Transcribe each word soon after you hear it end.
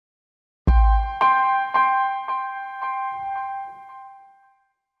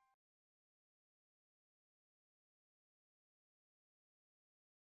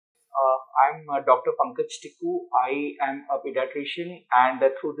I'm Dr. Pankaj Tikku. I am a pediatrician, and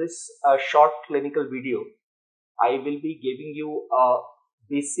through this short clinical video, I will be giving you a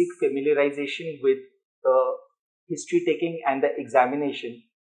basic familiarization with the history taking and the examination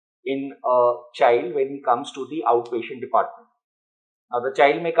in a child when he comes to the outpatient department. Now, the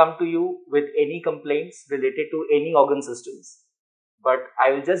child may come to you with any complaints related to any organ systems, but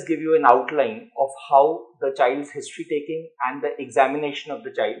I will just give you an outline of how the child's history taking and the examination of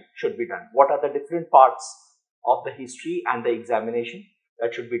the child should be done. What are the different parts of the history and the examination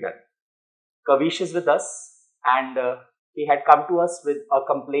that should be done? Kavish is with us, and he had come to us with a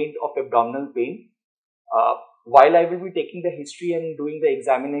complaint of abdominal pain. While I will be taking the history and doing the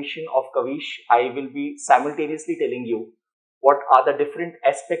examination of Kavish, I will be simultaneously telling you what are the different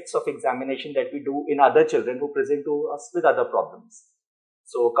aspects of examination that we do in other children who present to us with other problems.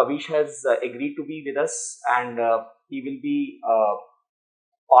 So Kavish has agreed to be with us, and he will be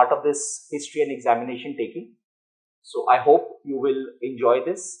part of this history and examination taking. So I hope you will enjoy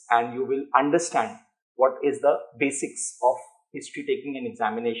this and you will understand what is the basics of history taking and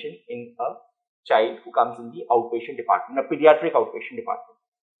examination in a child who comes in the outpatient department, a pediatric outpatient department.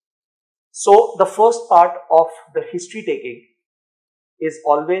 So the first part of the history taking is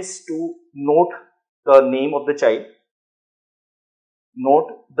always to note the name of the child,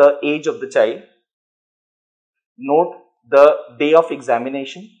 note the age of the child, note the day of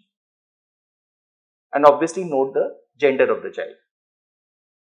examination, and obviously note the gender of the child.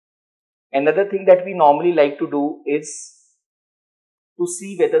 Another thing that we normally like to do is to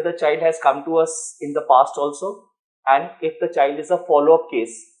see whether the child has come to us in the past also, and if the child is a follow-up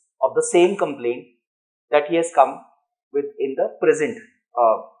case of the same complaint that he has come with in the present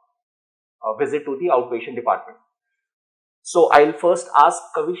visit to the outpatient department. So I'll first ask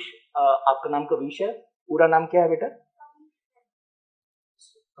Kavish, आपका नाम कविश है, पूरा नाम क्या है बेटा?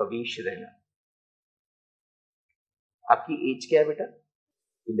 कविश रैना. आपकी as क्या है बेटा?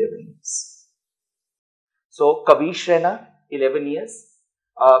 11 years. So Kavish Rana, 11 years.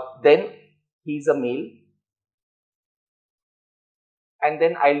 Then he's a male. And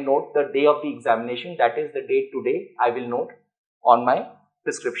then I'll note the day of the examination, that is the date today, I will note on my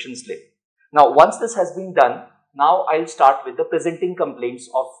prescription slip. Now, once this has been done, now I'll start with the presenting complaints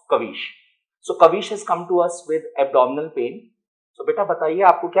of Kavish. So, Kavish has come to us with abdominal pain. So, beta बताइए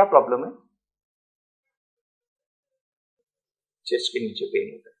आपको क्या problem है? Chest के नीचे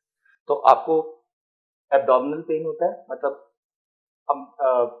pen होता है. तो आपको abdominal pain होता है, मतलब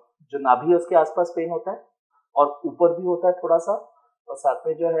जो नाभि है उसके आसपास पेन होता है और ऊपर भी होता है थोड़ा सा, और साथ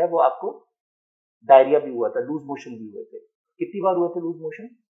में जो है वो आपको डायरिया भी हुआ था, लूज मोशन भी हुए थे. कितनी बार हुए थे लूज मोशन?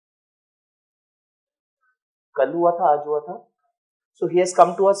 कल हुआ था, आज हुआ था. So he has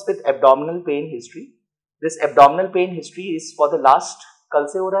come to us with abdominal pain history. This abdominal pain history is for the last, कल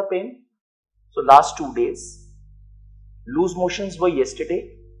से हो रहा है pen, so last 2 days. Loose motions वो yesterday,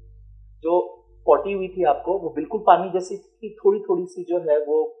 जो पॉटी हुई थी आपको वो बिल्कुल पानी जैसी थी, थोड़ी थोड़ी सी जो है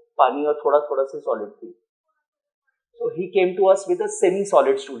वो पानी और थोड़ा थोड़ा सी सॉलिड थी. So he came to us with a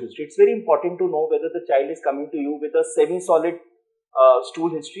semi-solid stool history. It's very important to know whether the child is coming to you with a semi-solid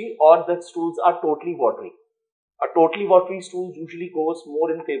stool history or the stools are totally watery. A totally watery stool usually goes more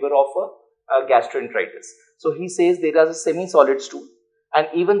in favor of a gastroenteritis. So he says there is a semi-solid stool, and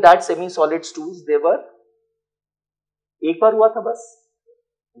even that semi-solid stools, they were एक बार हुआ था बस,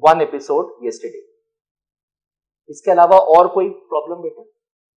 one episode yesterday. इसके अलावा और कोई problem बेटा?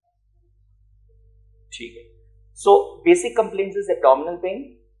 ठीक है. So basic complaints is abdominal pain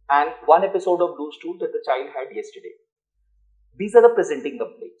and one episode of loose stool that the child had yesterday. These are the presenting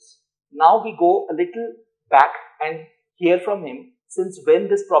complaints. Now we go a little back and hear from him since when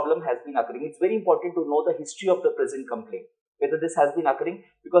this problem has been occurring. It's very important to know the history of the present complaint, whether this has been occurring,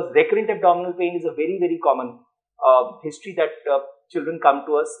 because recurrent abdominal pain is a very, very common history that children come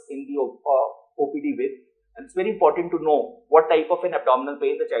to us in the OPD with, and it's very important to know what type of an abdominal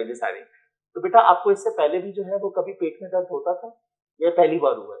pain the child is having. तो बेटा आपको इससे पहले भी जो है वो कभी पेट में दर्द होता था या पहली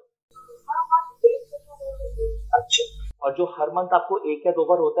बार हुआ है? अच्छा. और जो हर मंथ आपको 1 या 2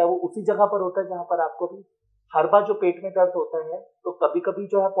 बार होता है वो उसी जगह पर होता है जहां पर आपको भी हर बार जो पेट में दर्द होता है, तो कभी कभी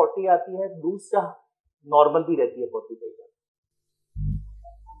जो है पॉटी आती है लूज या नॉर्मल भी रहती है पॉटी? कई बार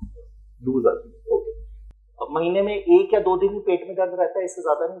लूज आती है. ओके. अब महीने में 1 या 2 दिन ही पेट में दर्द रहता है, इससे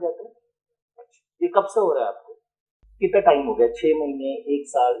ज्यादा नहीं रहता है? अच्छा. ये कब से हो रहा है आपको? कितना टाइम हो गया? 6 महीने, 1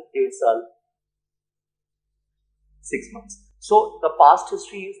 साल, 1.5 साल, 6 months. So the past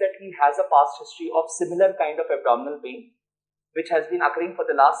history is that he has a past history of similar kind of abdominal pain which has been occurring for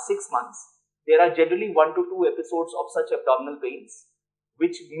the last 6 months. There are generally 1 to 2 episodes of such abdominal pains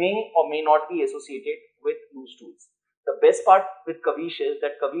which may or may not be associated with loose stools. The best part with Kavish is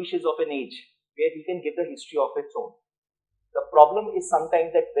that Kavish is of an age where he can give the history of its own. The problem is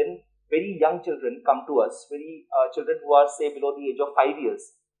sometimes that when very young children come to us, very children who are say below the age of 5 years,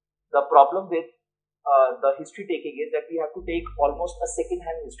 the problem with the history taking is that we have to take almost a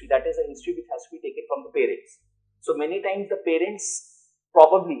second-hand history. That is a history which has to be taken from the parents. So many times the parents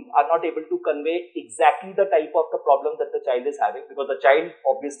probably are not able to convey exactly the type of the problem that the child is having, because the child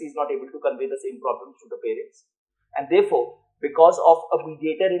obviously is not able to convey the same problems to the parents. And therefore, because of a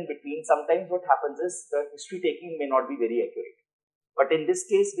mediator in between, sometimes what happens is the history taking may not be very accurate. But in this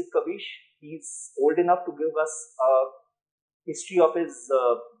case with Kavish, he's old enough to give us a history of his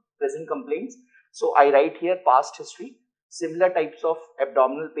present complaints. So I write here past history, similar types of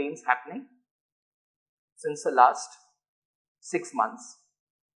abdominal pains happening since the last 6 months.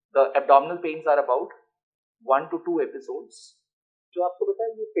 The abdominal pains are about 1 to 2 episodes. जो आपको पता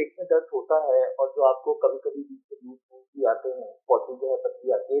है ये पेट में दर्द होता है और जो आपको कभी कभी भी आते हैं, पॉटी जो है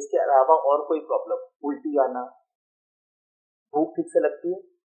पतली आती है, इसके अलावा और कोई प्रॉब्लम, उल्टी आना, भूख ठीक से लगती है?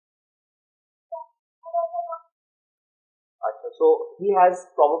 अच्छा, so he has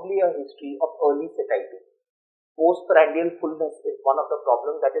probably a history of early satiety. Postprandial fullness is one of the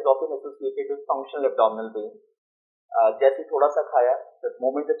problems that is often associated with functional abdominal pain. जैसे थोड़ा सा खाया, the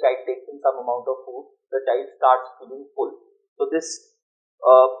moment the child takes in some amount of food, the child starts feeling full. So this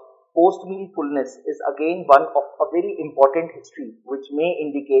post-meal fullness is again one of a very important history which may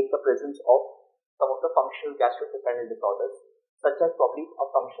indicate the presence of some of the functional gastrointestinal disorders, such as probably a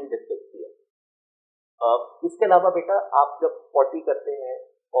functional dyspepsia. इसके अलावा बेटा आप जब potty करते हैं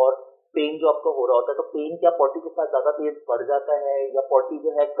और pen जो आपको हो रहा होता है, तो पेन क्या पॉटी के साथ ज्यादा तेज बढ़ जाता है, या पॉटी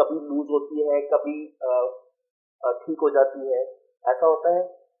जो है कभी लूज होती है, कभी ठीक हो जाती है? ऐसा होता है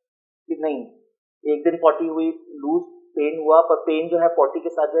कि नहीं, एक दिन पॉटी हुई, लूज पेन हुआ, पर पेन जो है पॉटी के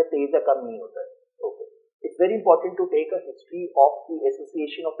साथ जो है तेज या कम नहीं होता है. Okay, it's very important to take a history of the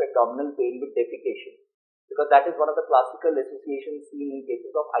association of abdominal pain with defecation, because that is one of the classical associations seen in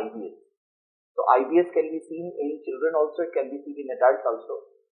cases of IBS. So IBS can be seen in children also, it can be seen in adults also.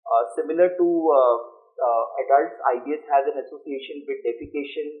 Similar to adults, IBS has an association with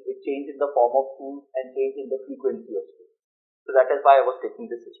defecation, with change in the form of stools and change in the frequency of stools. So that is why I was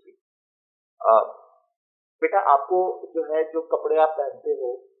taking this history. बेटा आपको जो है जो कपड़े आप पहनते हो,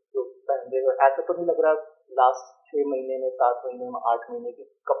 ऐसा तो नहीं लग रहा लास्ट 6 महीने में, 7 महीने में, 8 महीने के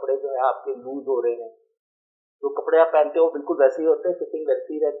कपड़े जो है आपके लूज हो रहे हैं? जो कपड़े आप पहनते हो बिल्कुल वैसे ही होते हैं, फिटिंग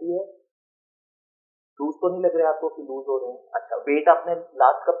वैसी ही रहती है, लूज तो नहीं लग रहा है आपको कि लूज हो रहे हैं? अच्छा, वेट आपने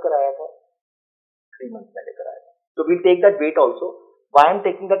लास्ट कब कराया था? 3 months पहले कराया था. So we'll take that weight also. Why I'm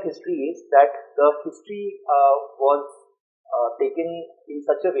taking that history is that the history was taken in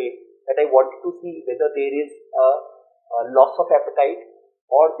such a way that I wanted to see whether there is a loss of appetite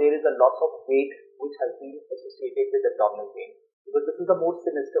or there is a loss of weight which has been associated with abdominal pain. Because this is a more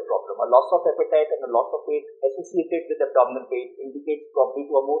sinister problem. A loss of appetite and a loss of weight associated with abdominal pain indicates probably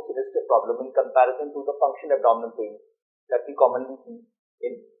to a more sinister problem in comparison to the functional abdominal pain that we commonly see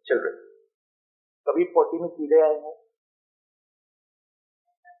in children. कभी potty में कीड़े आए हैं?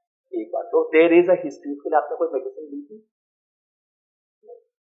 एक बार तो there is a history. इसके लिए आपने कोई मेडिसिन ली थी?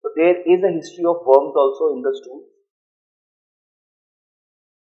 तो there is a history of worms also in the stool.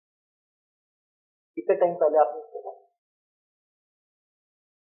 कितने टाइम पहले आपने किया?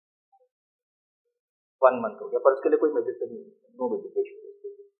 1 month हो गया, पर उसके लिए कोई मेडिसिन नहीं, नो मेडिकेशन.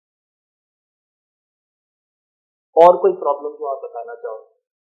 और कोई प्रॉब्लम जो आप बताना चाहो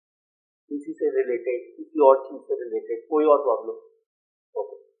इसी से रिलेटेड, किसी और चीज से रिलेटेड, कोई और problem?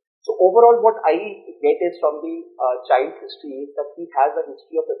 Okay, so overall what I get is from the child history is that he has a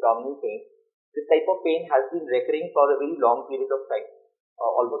history of abdominal pain. This type of pain has been recurring for a very long period of time,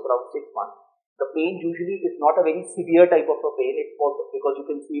 almost around 6 months. The pain usually is not a very severe type of a pain. It's also because you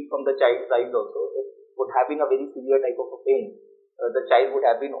can see it from the child's eyes also. It would have been a very severe type of a pain. The child would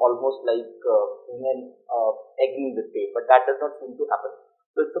have been almost like in an agony with pain, but that does not seem to happen.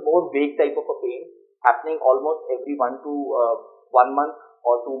 So it's a more vague type of a pain happening almost every 1 to 1 month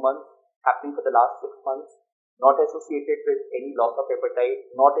or 2 months, happening for the last 6 months, not associated with any loss of appetite,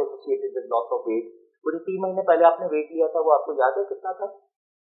 not associated with loss of weight. कुछ 3 महीने पहले आपने wait लिया था, वो आपको याद है कितना था?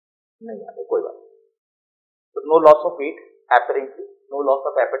 नहीं याद है, कोई बात. So no loss of weight apparently, no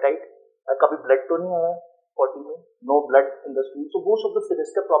loss of appetite. कभी ब्लड तो नहीं आया बॉडी में? No blood in the stool. So most of the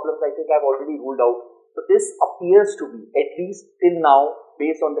sinister problems I think I've already ruled out. So this appears to be, at least till now,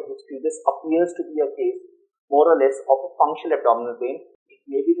 based on the history, this appears to be a case more or less of a functional abdominal pain. It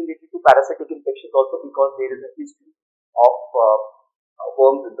may be related to parasitic infections also because there is a history of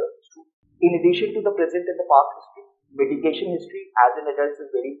worms in the stool. In addition to the present and the past history, medication history as in adults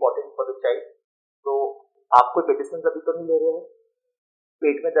is very important for the child. So आप कोई medicine अभी तो नहीं ले रहे हैं?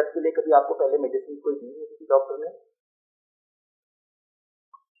 पेट में दर्द के लिए कभी आपको पहले मेडिसिन कोई दी है किसी डॉक्टर ने?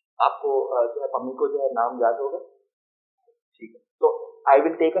 आपको जो है मम्मी को जो है नाम याद होगा? ठीक है, तो I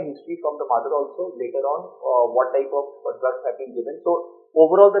will take a history from the mother also later on, what type of drugs have been given. So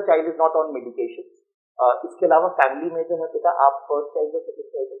overall the child is not on medication. इसके अलावा फैमिली में जो है बेटा आप फर्स्ट चाइल्ड है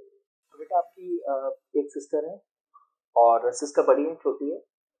सेकंड चाइल्ड है? तो बेटा आपकी एक सिस्टर है और सिस्टर बड़ी है छोटी है?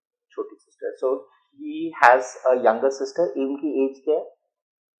 छोटी sister. So he has a younger sister. इनकी एज क्या है?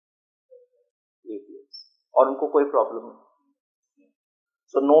 8 years. और उनको कोई प्रॉब्लम नहीं?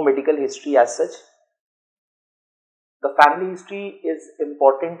 So no medical history as such. The family history is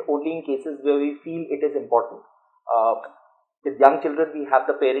important only in cases where we feel it is important. With young children, we have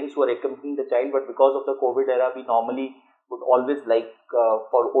the parents who are accompanying the child, but because of the COVID era, we normally would always like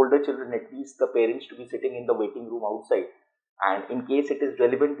for older children at least the parents to be sitting in the waiting room outside. And in case it is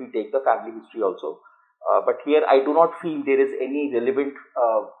relevant, we take the family history also. But here I do not feel there is any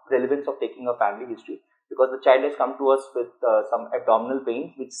relevance of taking a family history because the child has come to us with some abdominal pain,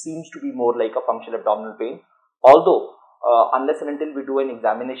 which seems to be more like a functional abdominal pain. Although, unless and until we do an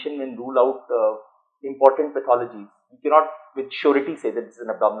examination and rule out important pathologies, we cannot with surety say that this is an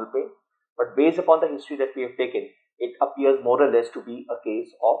abdominal pain. But based upon the history that we have taken, it appears more or less to be a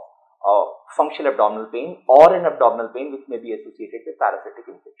case of functional abdominal pain or an abdominal pain which may be associated with parasitic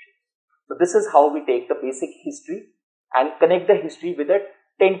infection. So this is how we take the basic history and connect the history with a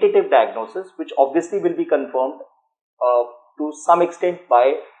tentative diagnosis, which obviously will be confirmed to some extent by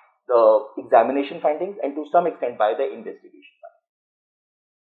the examination findings and to some extent by the investigation.